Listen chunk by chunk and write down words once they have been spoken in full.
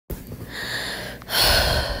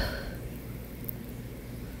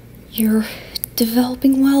You're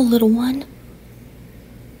developing well, little one.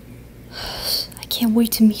 I can't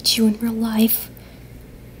wait to meet you in real life.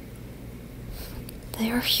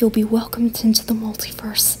 There, you'll be welcomed into the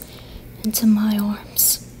multiverse, into my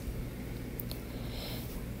arms.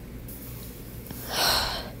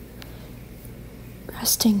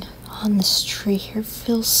 Resting on this tree here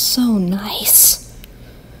feels so nice.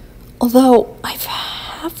 Although, I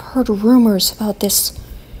have heard rumors about this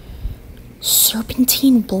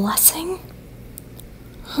Serpentine blessing?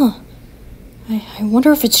 Huh. I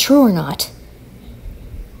wonder if it's true or not.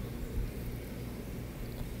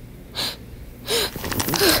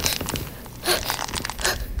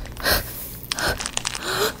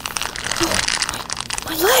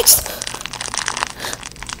 My legs!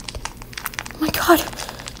 Oh my god.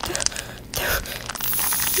 They're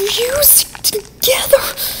fused together.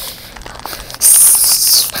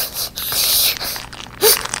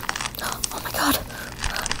 Oh my god.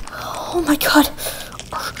 Oh my god.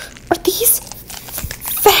 Are these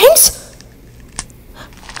fangs?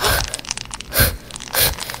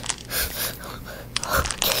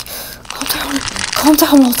 Okay. Calm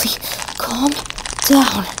down, Multi. Calm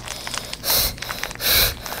down.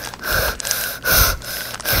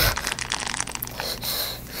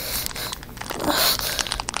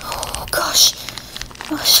 Oh gosh.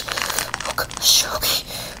 Oh gosh.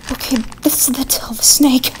 Okay, this is the tail of a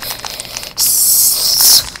snake.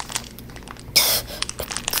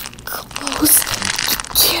 Close.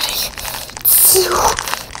 Getting too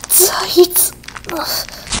tight.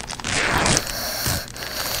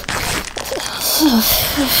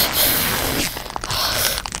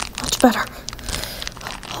 Much better.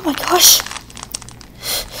 Oh my gosh.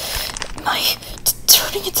 Am I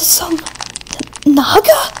turning into some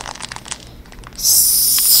naga?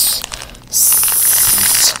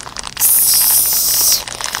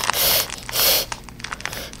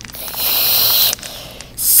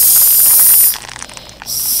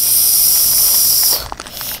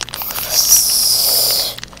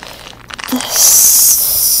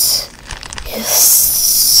 This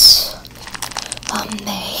is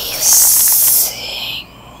amazing.